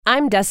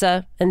I'm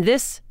Dessa, and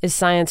this is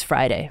Science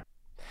Friday.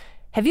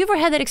 Have you ever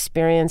had that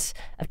experience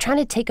of trying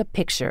to take a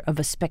picture of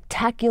a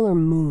spectacular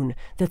moon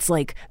that's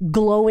like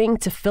glowing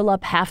to fill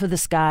up half of the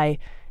sky,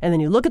 and then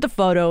you look at the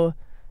photo,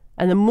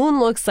 and the moon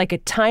looks like a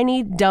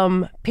tiny,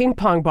 dumb ping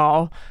pong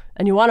ball,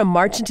 and you want to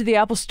march into the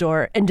Apple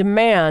Store and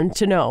demand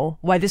to know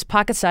why this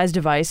pocket-sized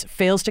device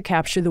fails to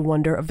capture the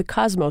wonder of the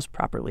cosmos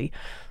properly?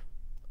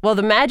 Well,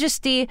 the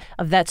majesty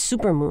of that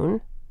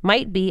supermoon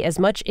might be as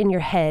much in your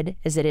head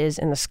as it is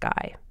in the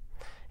sky.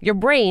 Your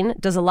brain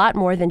does a lot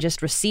more than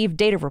just receive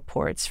data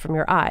reports from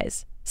your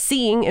eyes.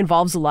 Seeing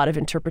involves a lot of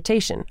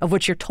interpretation, of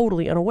which you're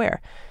totally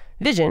unaware.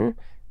 Vision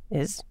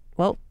is,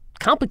 well,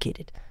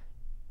 complicated.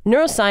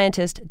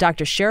 Neuroscientist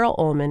Dr. Cheryl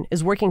Ullman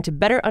is working to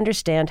better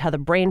understand how the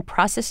brain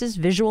processes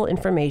visual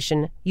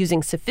information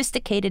using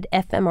sophisticated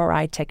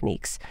fMRI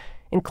techniques,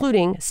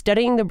 including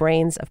studying the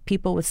brains of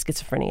people with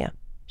schizophrenia.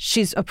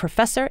 She's a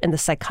professor in the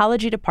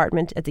psychology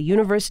department at the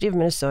University of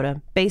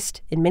Minnesota,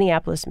 based in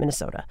Minneapolis,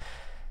 Minnesota.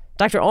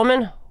 Dr.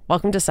 Ullman,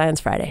 welcome to Science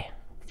Friday.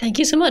 Thank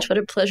you so much. What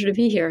a pleasure to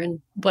be here,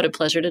 and what a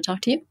pleasure to talk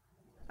to you.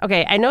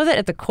 Okay, I know that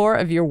at the core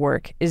of your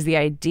work is the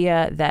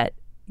idea that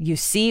you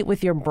see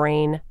with your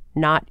brain,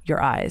 not your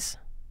eyes.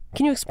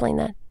 Can you explain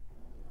that?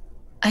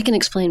 I can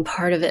explain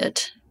part of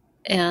it,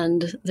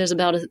 and there's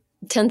about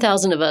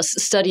 10,000 of us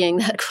studying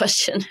that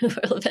question who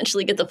will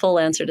eventually get the full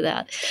answer to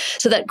that.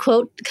 So that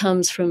quote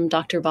comes from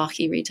Dr.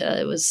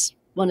 Baki-Rita. It was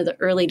one of the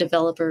early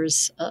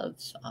developers of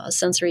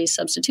sensory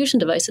substitution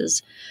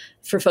devices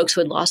for folks who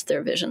had lost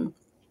their vision.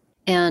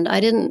 And I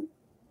didn't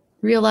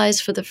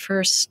realize for the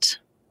first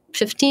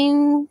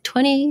 15,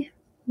 20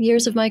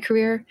 years of my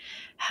career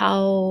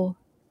how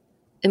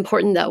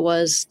important that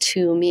was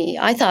to me.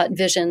 I thought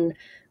vision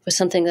was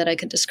something that I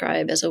could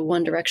describe as a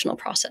one-directional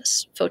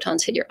process.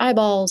 Photons hit your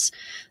eyeballs.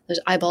 Those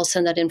eyeballs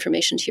send that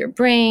information to your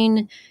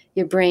brain.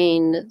 Your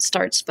brain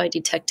starts by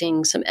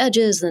detecting some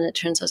edges, then it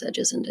turns those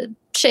edges into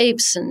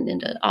shapes and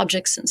into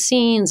objects and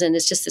scenes, and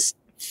it's just this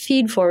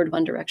feed-forward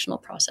one-directional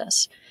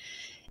process.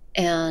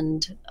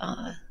 And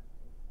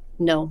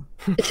no,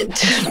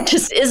 it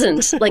just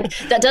isn't. Like,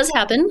 that does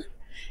happen,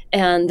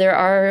 and there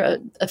are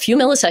a few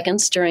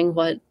milliseconds during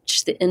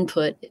which the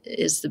input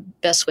is the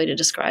best way to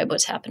describe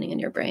what's happening in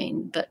your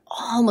brain. But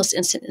almost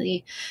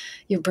instantly,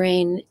 your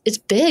brain, it's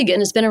big,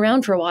 and it's been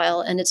around for a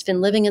while, and it's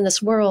been living in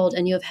this world,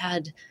 and you have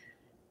had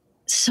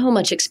so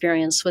much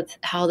experience with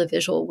how the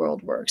visual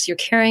world works. You're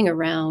carrying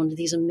around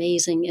these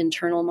amazing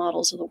internal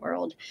models of the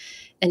world,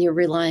 and you're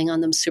relying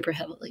on them super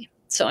heavily.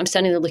 So I'm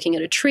standing there looking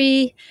at a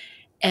tree,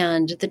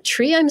 and the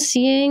tree I'm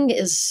seeing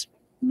is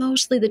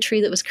mostly the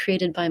tree that was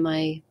created by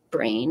my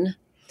brain,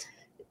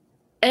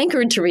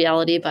 anchored to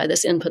reality by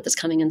this input that's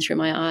coming in through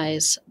my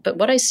eyes. But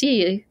what I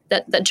see,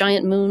 that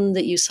giant moon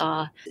that you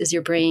saw, is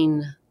your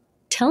brain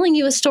telling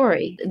you a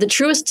story, the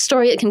truest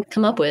story it can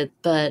come up with,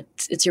 but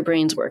it's your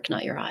brain's work,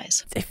 not your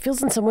eyes. It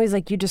feels in some ways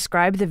like you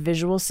describe the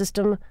visual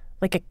system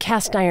like a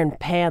cast iron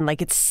pan,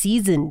 like it's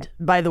seasoned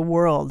by the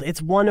world. It's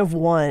one of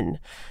one.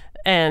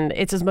 And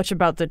it's as much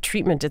about the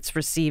treatment it's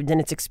received and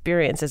its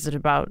experience as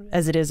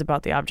it is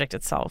about the object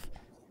itself.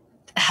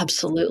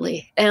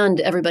 Absolutely. And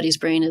everybody's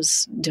brain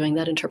is doing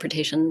that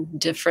interpretation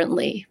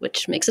differently,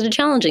 which makes it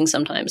challenging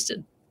sometimes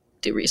to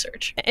do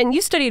research. And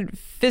you studied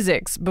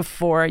physics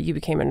before you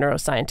became a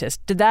neuroscientist.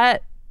 Did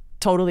that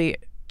totally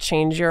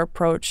change your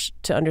approach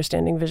to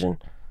understanding vision?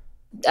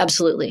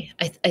 Absolutely.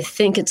 I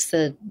think it's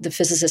the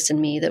physicist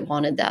in me that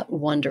wanted that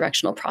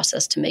one-directional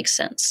process to make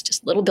sense.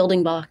 Just little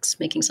building blocks,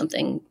 making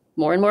something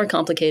more and more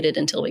complicated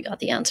until we got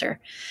the answer.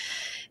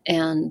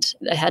 And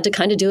I had to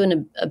kind of do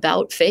an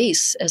about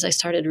face as I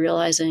started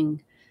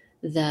realizing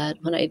that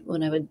when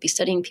I would be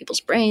studying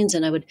people's brains,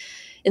 and I would,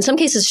 in some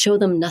cases, show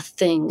them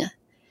nothing,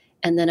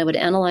 and then I would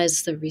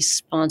analyze the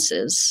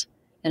responses,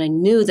 and I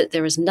knew that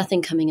there was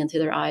nothing coming in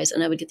through their eyes,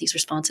 and I would get these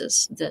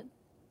responses that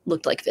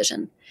looked like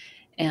vision.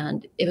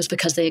 And it was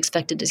because they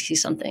expected to see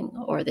something,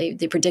 or they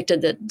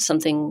predicted that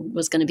something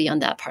was going to be on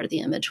that part of the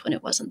image when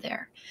it wasn't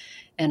there.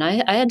 And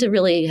I had to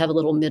really have a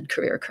little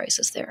mid-career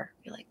crisis there.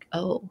 Be like,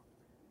 oh,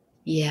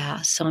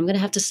 yeah, so I'm going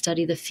to have to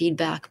study the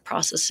feedback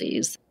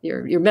processes.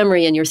 Your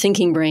memory and your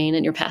thinking brain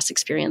and your past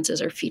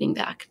experiences are feeding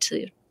back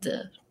to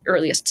the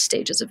earliest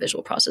stages of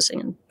visual processing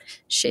and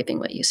shaping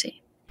what you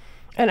see.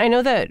 And I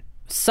know that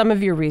some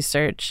of your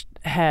research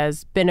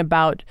has been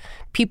about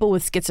people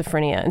with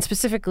schizophrenia, and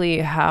specifically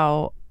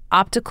how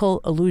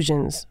optical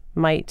illusions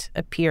might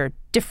appear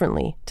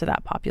differently to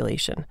that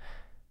population.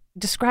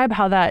 Describe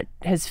how that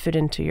has fit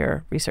into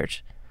your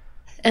research.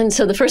 And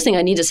so the first thing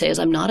I need to say is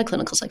I'm not a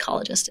clinical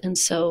psychologist. And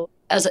so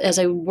as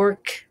I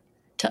work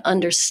to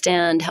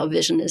understand how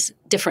vision is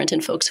different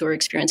in folks who are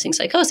experiencing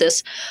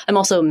psychosis, I'm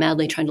also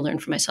madly trying to learn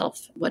for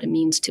myself what it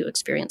means to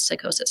experience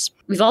psychosis.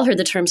 We've all heard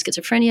the term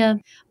schizophrenia.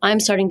 I'm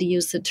starting to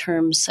use the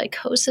term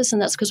psychosis,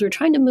 and that's because we're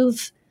trying to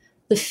move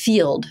the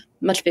field,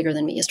 much bigger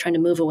than me, is trying to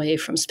move away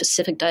from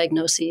specific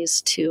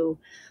diagnoses to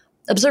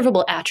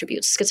observable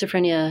attributes.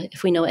 Schizophrenia,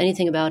 if we know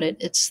anything about it,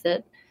 it's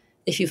that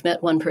if you've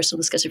met one person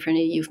with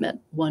schizophrenia, you've met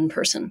one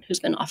person who's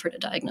been offered a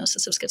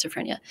diagnosis of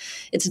schizophrenia.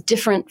 It's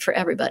different for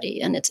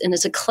everybody, and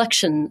it's a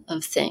collection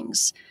of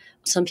things.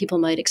 Some people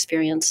might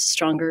experience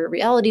stronger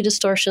reality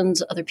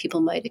distortions. Other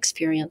people might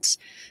experience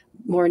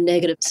more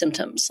negative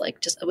symptoms, like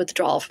just a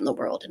withdrawal from the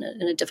world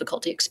and a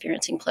difficulty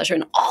experiencing pleasure.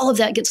 And all of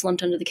that gets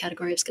lumped under the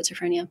category of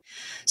schizophrenia.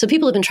 So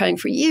people have been trying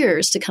for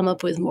years to come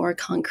up with more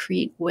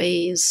concrete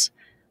ways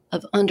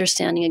of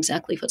understanding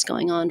exactly what's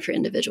going on for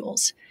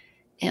individuals.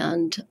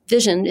 And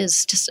vision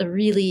is just a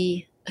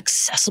really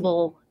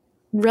accessible,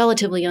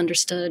 relatively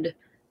understood,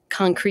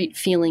 concrete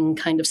feeling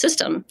kind of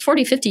system.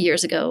 40, 50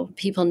 years ago,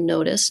 people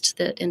noticed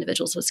that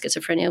individuals with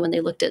schizophrenia, when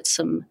they looked at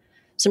some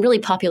really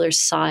popular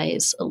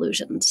size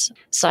illusions.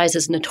 Size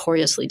is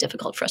notoriously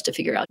difficult for us to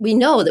figure out. We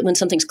know that when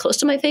something's close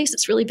to my face,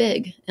 it's really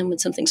big. And when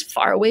something's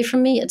far away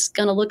from me, it's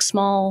going to look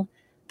small.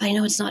 But I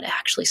know it's not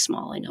actually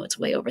small. I know it's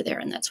way over there,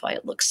 and that's why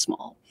it looks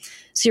small.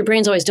 So your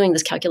brain's always doing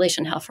this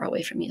calculation. How far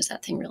away from me is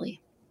that thing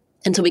really?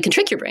 And so we can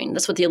trick your brain.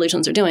 That's what the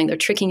illusions are doing. They're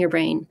tricking your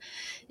brain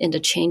into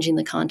changing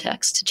the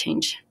context to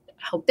change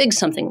how big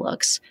something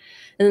looks.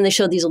 And then they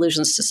showed these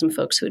illusions to some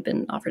folks who had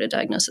been offered a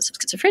diagnosis of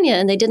schizophrenia,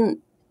 and they didn't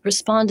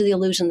respond to the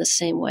illusion the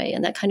same way.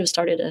 And that kind of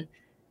started a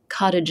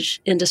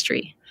cottage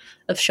industry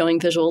of showing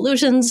visual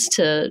illusions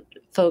to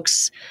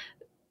folks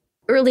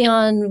early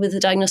on with a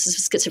diagnosis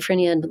of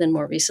schizophrenia, and then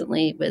more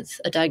recently with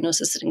a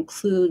diagnosis that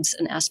includes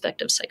an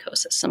aspect of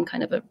psychosis, some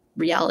kind of a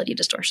reality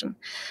distortion.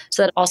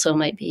 So that also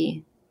might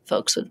be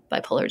folks with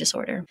bipolar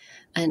disorder.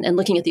 And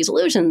looking at these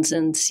illusions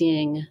and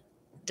seeing,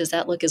 does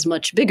that look as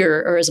much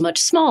bigger or as much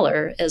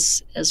smaller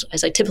as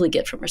I typically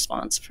get from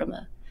response from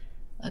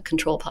a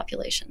control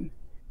population?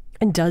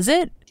 And does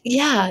it?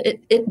 Yeah,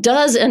 it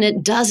does and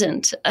it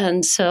doesn't.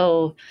 And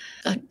so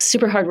a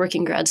super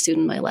hardworking grad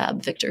student in my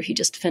lab, Victor, he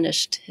just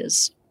finished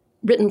his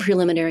written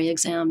preliminary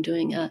exam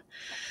doing a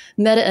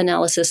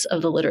meta-analysis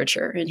of the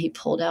literature. And he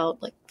pulled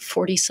out like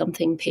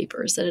 40-something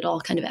papers that had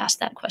all kind of asked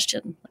that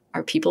question.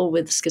 Are people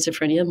with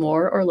schizophrenia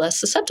more or less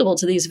susceptible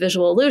to these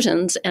visual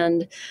illusions?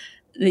 And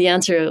the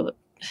answer,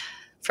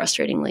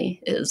 frustratingly,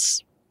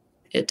 is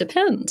it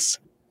depends.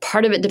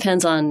 Part of it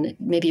depends on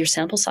maybe your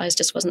sample size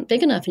just wasn't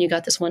big enough and you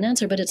got this one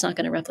answer, but it's not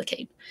going to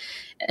replicate.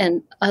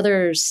 And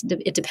others,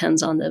 it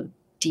depends on the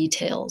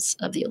details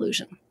of the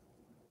illusion.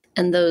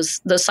 And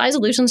those size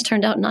illusions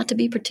turned out not to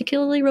be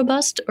particularly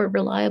robust or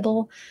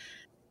reliable.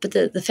 But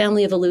the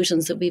family of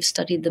illusions that we've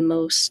studied the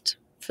most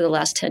for the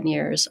last 10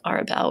 years are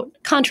about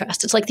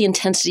contrast. It's like the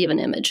intensity of an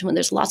image. When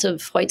there's lots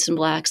of whites and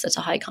blacks, that's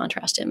a high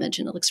contrast image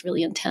and it looks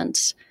really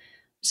intense.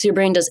 So your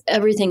brain does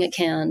everything it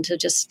can to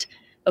just,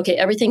 okay,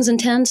 everything's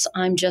intense.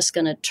 I'm just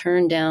going to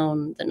turn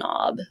down the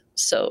knob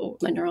so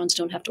my neurons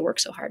don't have to work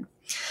so hard.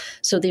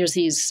 So there's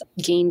these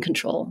gain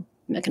control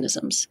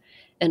mechanisms.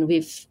 And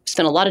we've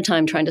spent a lot of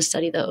time trying to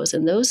study those.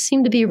 And those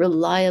seem to be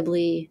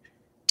reliably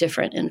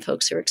different in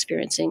folks who are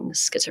experiencing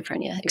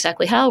schizophrenia.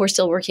 Exactly how, we're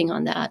still working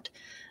on that.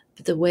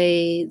 But the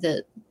way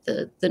that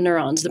the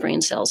neurons, the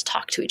brain cells,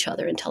 talk to each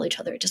other and tell each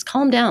other, just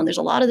calm down. There's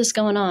a lot of this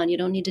going on. You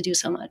don't need to do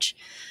so much.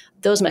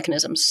 Those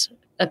mechanisms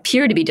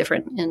appear to be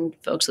different in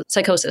folks with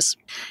psychosis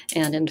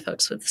and in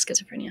folks with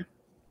schizophrenia.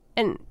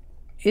 And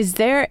is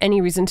there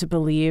any reason to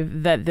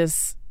believe that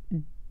this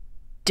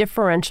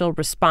differential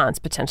response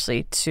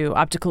potentially to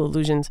optical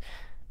illusions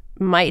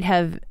might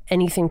have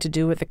anything to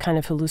do with the kind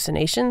of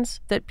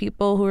hallucinations that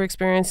people who are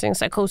experiencing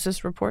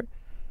psychosis report?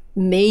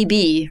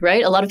 Maybe,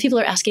 right? A lot of people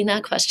are asking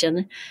that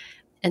question,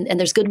 and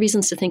there's good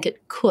reasons to think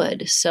it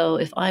could. So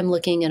if I'm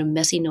looking at a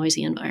messy,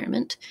 noisy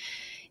environment,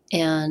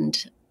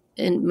 and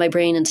in my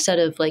brain, instead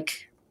of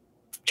like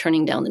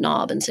turning down the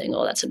knob and saying,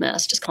 oh, that's a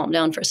mess, just calm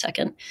down for a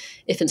second.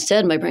 If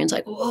instead my brain's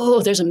like,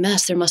 whoa, there's a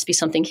mess, there must be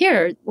something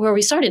here, where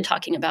we started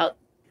talking about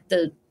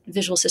the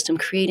visual system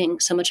creating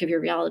so much of your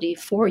reality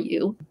for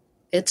you,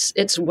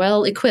 it's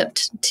well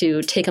equipped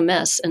to take a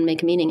mess and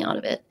make meaning out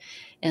of it.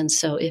 And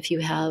so if you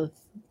have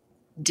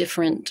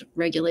different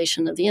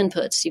regulation of the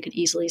inputs, you could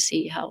easily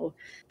see how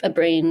a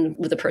brain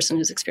with a person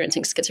who's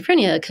experiencing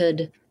schizophrenia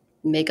could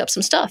make up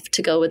some stuff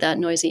to go with that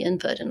noisy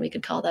input, and we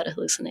could call that a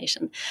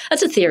hallucination.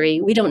 That's a theory.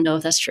 We don't know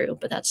if that's true,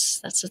 but that's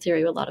the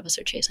theory a lot of us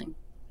are chasing.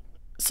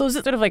 So is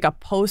it sort of like a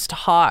post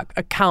hoc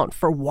account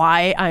for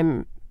why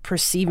I'm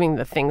perceiving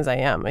the things I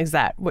am? Is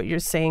that what you're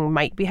saying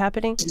might be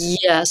happening?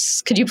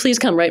 Yes. Could you please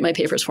come write my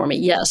papers for me?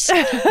 Yes.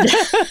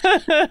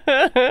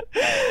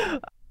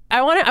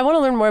 I want to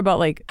learn more about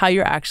like how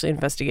you're actually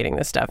investigating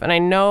this stuff. And I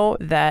know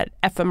that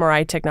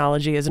fMRI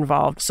technology is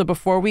involved. So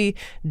before we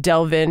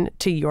delve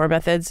into your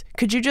methods,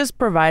 could you just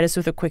provide us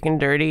with a quick and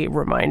dirty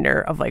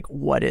reminder of like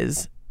what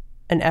is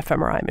an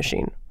fMRI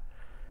machine?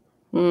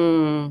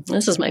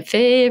 This is my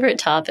favorite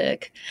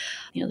topic.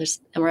 You know, there's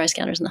MRI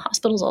scanners in the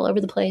hospitals all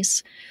over the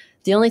place.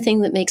 The only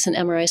thing that makes an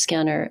MRI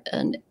scanner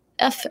an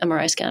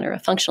fMRI scanner, a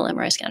functional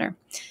MRI scanner,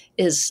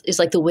 is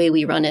like the way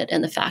we run it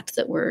and the fact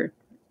that we're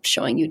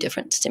showing you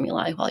different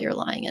stimuli while you're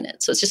lying in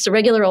it. So it's just a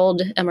regular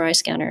old MRI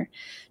scanner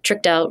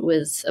tricked out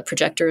with a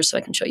projector so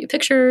I can show you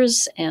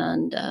pictures,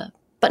 and a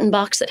button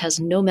box that has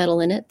no metal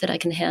in it that I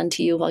can hand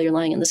to you while you're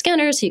lying in the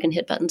scanner so you can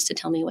hit buttons to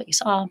tell me what you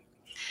saw.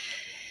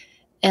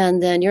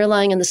 And then you're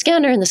lying in the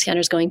scanner, and the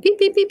scanner's going beep,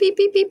 beep, beep, beep,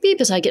 beep, beep,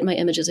 beep as I get my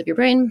images of your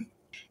brain.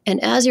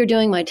 And as you're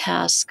doing my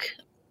task,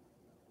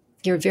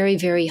 your very,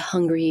 very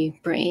hungry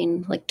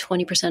brain, like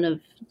 20% of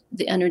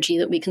the energy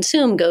that we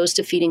consume goes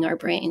to feeding our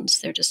brains.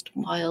 They're just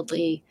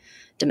wildly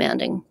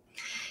demanding.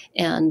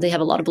 And they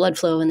have a lot of blood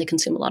flow and they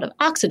consume a lot of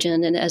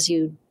oxygen. And as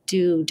you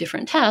do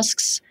different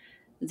tasks,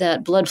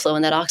 that blood flow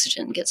and that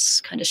oxygen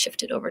gets kind of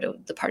shifted over to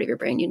the part of your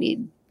brain you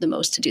need the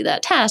most to do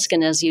that task.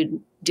 And as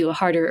you do a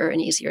harder or an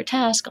easier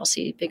task, I'll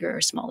see bigger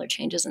or smaller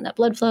changes in that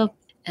blood flow.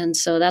 And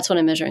so that's what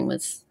I'm measuring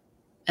with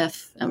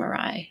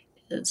fMRI.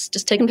 It's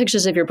just taking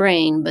pictures of your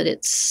brain, but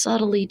it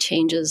subtly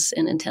changes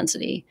in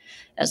intensity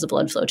as the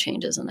blood flow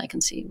changes. And I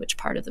can see which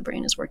part of the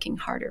brain is working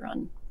harder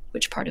on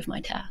which part of my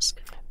task.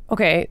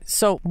 Okay,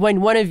 so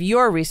when one of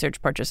your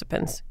research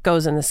participants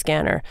goes in the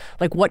scanner,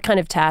 like what kind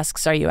of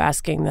tasks are you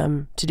asking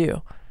them to do?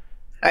 All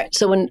right,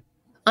 so when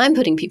I'm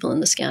putting people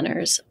in the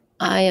scanners,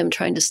 I am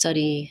trying to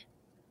study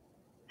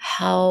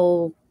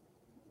how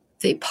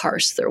they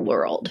parse their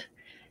world.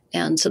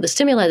 And so the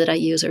stimuli that I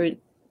use are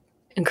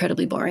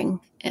incredibly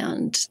boring.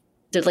 And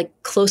they're like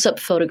close-up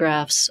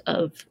photographs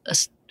of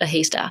a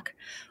haystack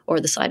or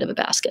the side of a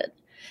basket.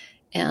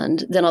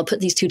 And then I'll put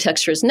these two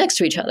textures next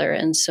to each other.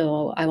 And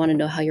so I want to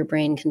know how your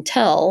brain can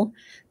tell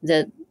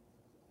that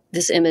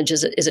this image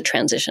is a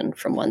transition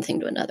from one thing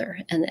to another.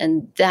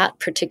 And that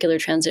particular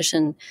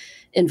transition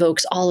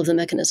invokes all of the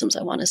mechanisms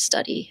I want to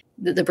study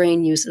that the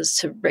brain uses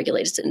to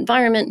regulate its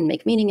environment and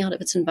make meaning out of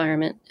its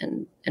environment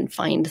and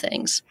find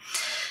things.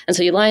 And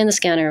so you lie in the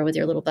scanner with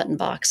your little button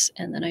box,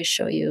 and then I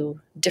show you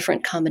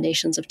different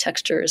combinations of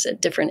textures at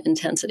different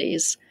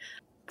intensities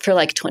for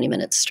like 20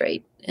 minutes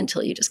straight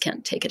until you just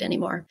can't take it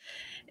anymore.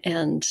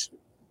 And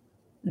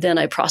then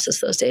I process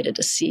those data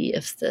to see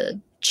if the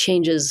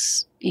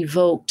changes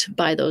evoked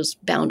by those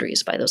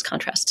boundaries, by those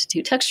contrast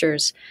to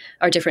textures,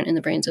 are different in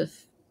the brains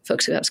of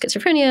folks who have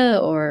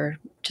schizophrenia or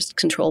just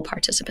control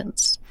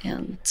participants.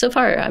 And so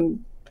far,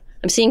 I'm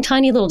seeing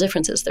tiny little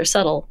differences. They're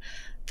subtle,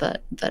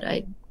 but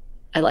I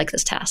like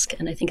this task,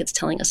 and I think it's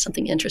telling us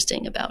something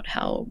interesting about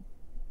how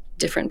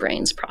different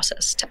brains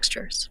process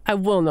textures. I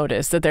will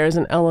notice that there is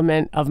an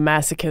element of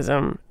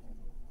masochism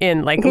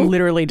in like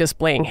literally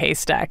displaying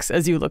haystacks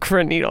as you look for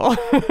a needle.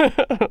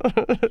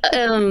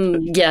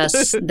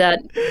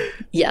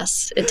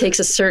 Yes, it takes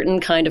a certain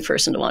kind of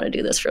person to want to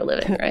do this for a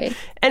living, right?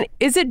 And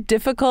is it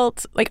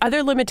difficult? Like, are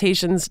there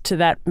limitations to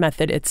that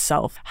method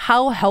itself?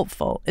 How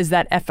helpful is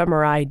that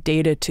fMRI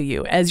data to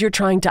you as you're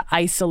trying to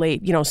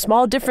isolate,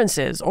 small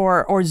differences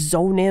or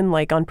zone in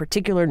like on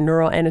particular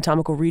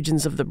neuroanatomical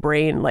regions of the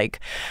brain? Like,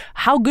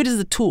 how good is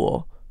the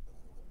tool?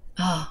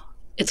 Oh,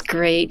 it's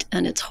great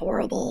and it's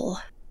horrible.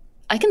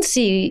 I can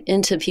see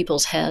into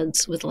people's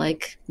heads with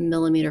like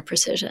millimeter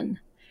precision.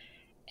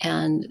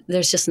 And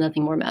there's just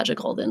nothing more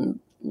magical than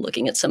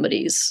looking at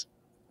somebody's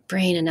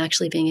brain and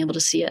actually being able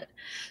to see it.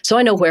 So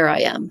I know where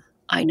I am.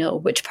 I know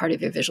which part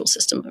of your visual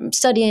system I'm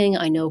studying.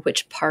 I know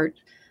which part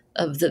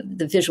of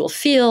the visual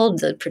field,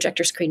 the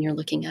projector screen you're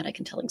looking at. I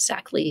can tell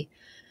exactly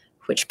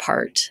which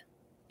part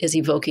is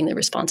evoking the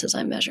responses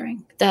I'm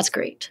measuring. That's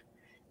great.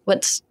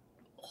 What's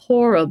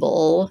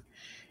horrible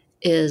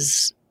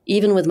is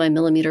even with my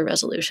millimeter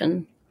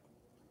resolution,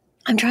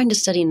 I'm trying to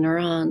study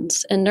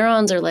neurons, and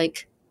neurons are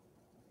like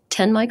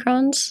 10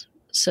 microns.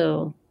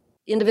 So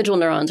individual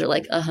neurons are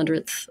like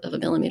 1/100th of a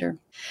millimeter.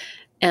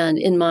 And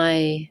in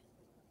my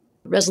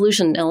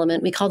resolution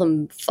element, we call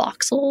them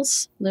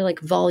voxels. They're like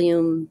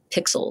volume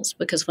pixels,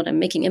 because when I'm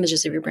making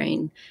images of your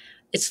brain,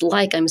 it's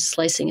like I'm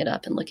slicing it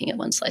up and looking at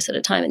one slice at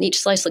a time. And each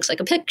slice looks like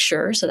a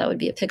picture, so that would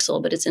be a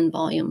pixel, but it's in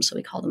volume, so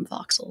we call them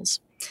voxels.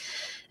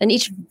 And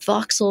each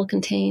voxel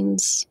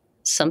contains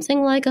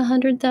something like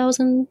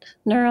 100,000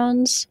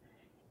 neurons.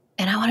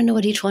 And I want to know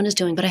what each one is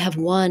doing, but I have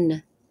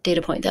one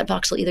data point. That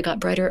voxel either got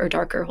brighter or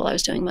darker while I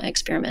was doing my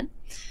experiment.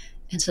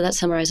 And so that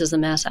summarizes the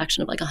mass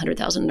action of like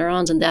 100,000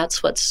 neurons. And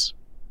that's what's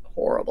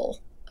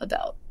horrible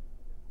about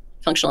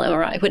functional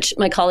MRI, which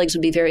my colleagues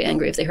would be very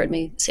angry if they heard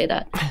me say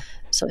that.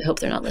 So I hope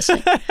they're not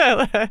listening.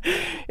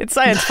 It's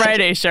Science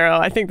Friday, Cheryl.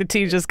 I think the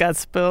tea just got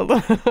spilled.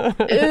 Oops.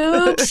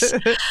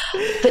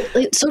 But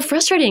it's so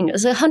frustrating.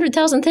 There's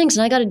 100,000 things,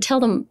 and I got to tell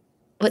them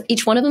what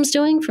each one of them's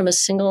doing from a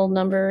single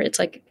number. It's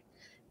like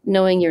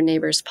knowing your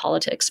neighbor's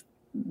politics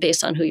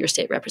based on who your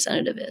state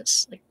representative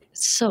is. Like,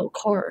 it's so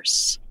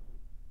coarse.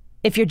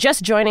 If you're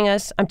just joining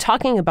us, I'm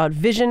talking about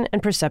vision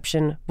and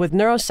perception with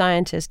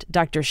neuroscientist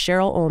Dr.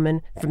 Cheryl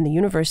Ullman from the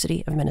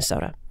University of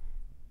Minnesota.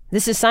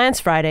 This is Science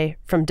Friday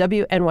from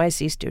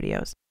WNYC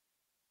Studios.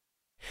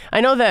 I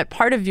know that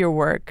part of your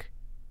work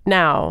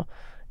now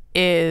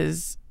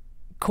is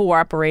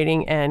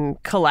cooperating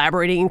and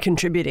collaborating and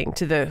contributing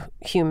to the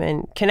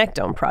Human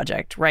Connectome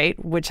Project,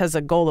 right? Which has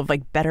a goal of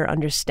like better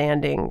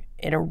understanding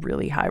in a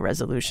really high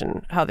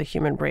resolution how the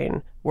human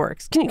brain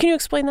works. Can you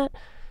explain that?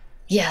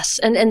 Yes,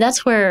 and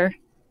that's where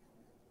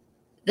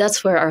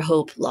our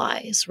hope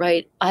lies,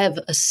 right? I have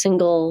a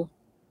single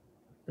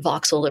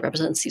voxel that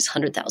represents these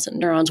 100,000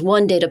 neurons,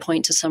 one data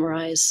point to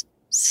summarize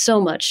so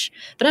much,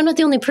 but I'm not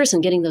the only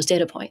person getting those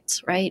data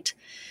points, right?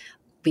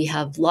 We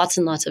have lots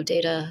and lots of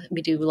data.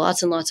 We do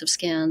lots and lots of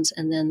scans.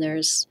 And then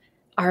there's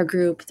our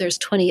group, there's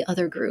 20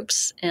 other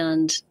groups,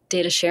 and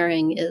data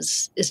sharing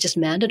is just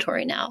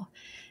mandatory now.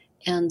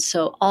 And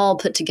so all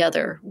put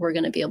together, we're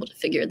going to be able to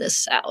figure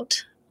this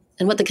out.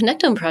 And what the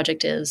Connectome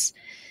Project is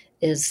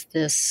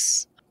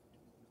this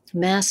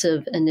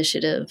massive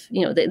initiative.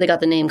 They got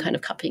the name kind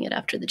of copying it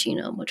after the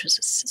genome, which was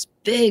this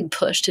big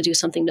push to do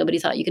something nobody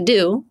thought you could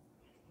do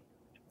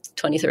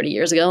 20, 30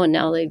 years ago. And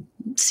now they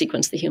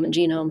sequence the human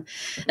genome.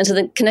 And so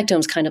the Connectome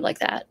is kind of like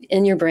that.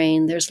 In your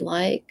brain, there's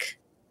like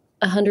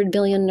 100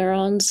 billion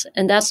neurons.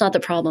 And that's not the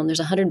problem. There's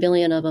 100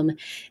 billion of them,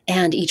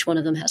 and each one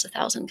of them has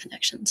 1,000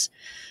 connections.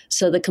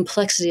 So the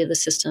complexity of the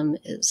system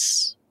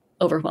is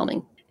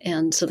overwhelming.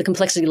 And so the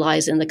complexity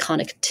lies in the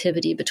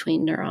connectivity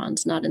between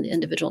neurons, not in the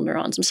individual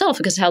neurons themselves,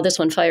 because how this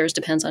one fires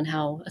depends on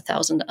how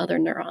 1,000 other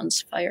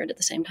neurons fired at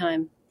the same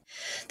time.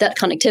 That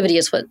connectivity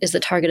is what is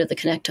the target of the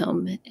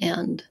Connectome,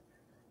 and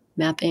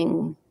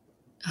mapping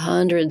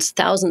hundreds,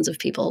 thousands of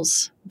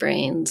people's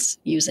brains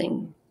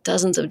using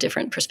dozens of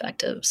different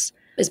perspectives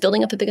is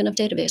building up a big enough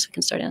database we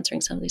can start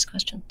answering some of these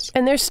questions.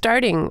 And they're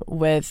starting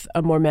with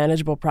a more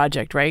manageable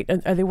project, right?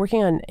 Are they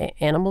working on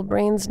animal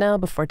brains now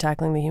before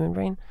tackling the human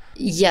brain?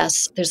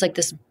 Yes, there's like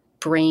this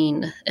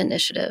brain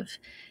initiative.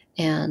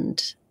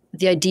 And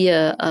the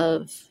idea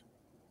of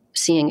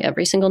seeing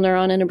every single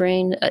neuron in a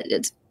brain,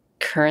 it's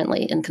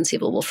currently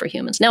inconceivable for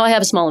humans. Now, I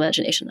have a small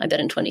imagination. I bet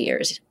in 20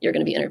 years, you're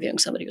going to be interviewing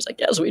somebody who's like,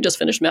 yes, we just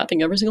finished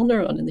mapping every single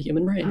neuron in the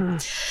human brain.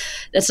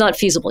 That's not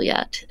feasible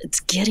yet.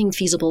 It's getting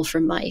feasible for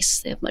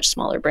mice. They have much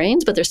smaller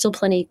brains, but they're still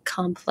plenty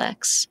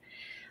complex.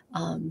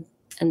 And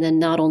then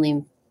not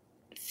only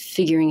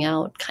figuring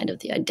out kind of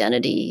the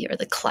identity or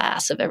the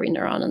class of every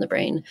neuron in the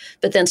brain,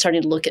 but then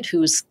starting to look at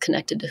who's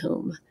connected to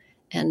whom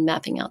and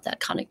mapping out that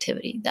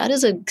connectivity. That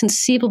is a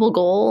conceivable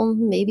goal,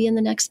 maybe in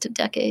the next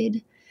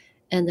decade.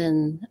 And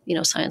then,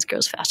 science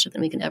grows faster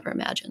than we can ever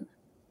imagine.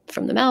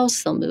 From the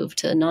mouse, they'll move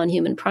to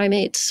non-human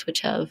primates,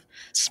 which have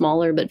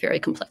smaller but very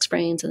complex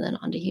brains, and then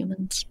onto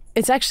humans.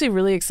 It's actually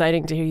really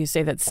exciting to hear you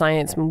say that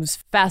science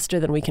moves faster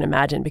than we can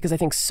imagine, because I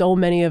think so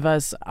many of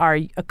us are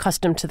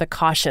accustomed to the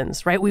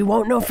cautions, right? We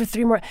won't know for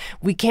 3 more.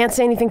 We can't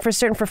say anything for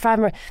certain for 5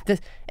 more. And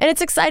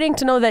it's exciting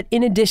to know that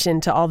in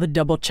addition to all the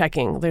double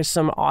checking, there's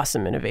some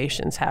awesome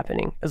innovations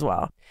happening as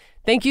well.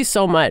 Thank you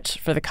so much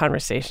for the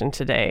conversation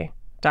today,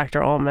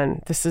 Dr.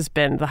 Ullman. This has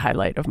been the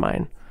highlight of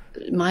mine.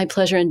 My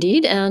pleasure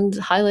indeed, and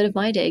highlight of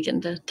my day,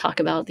 getting to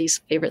talk about these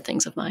favorite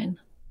things of mine.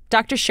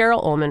 Dr.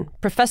 Cheryl Ullman,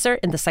 professor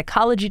in the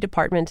psychology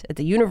department at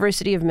the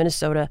University of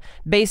Minnesota,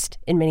 based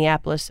in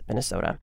Minneapolis, Minnesota.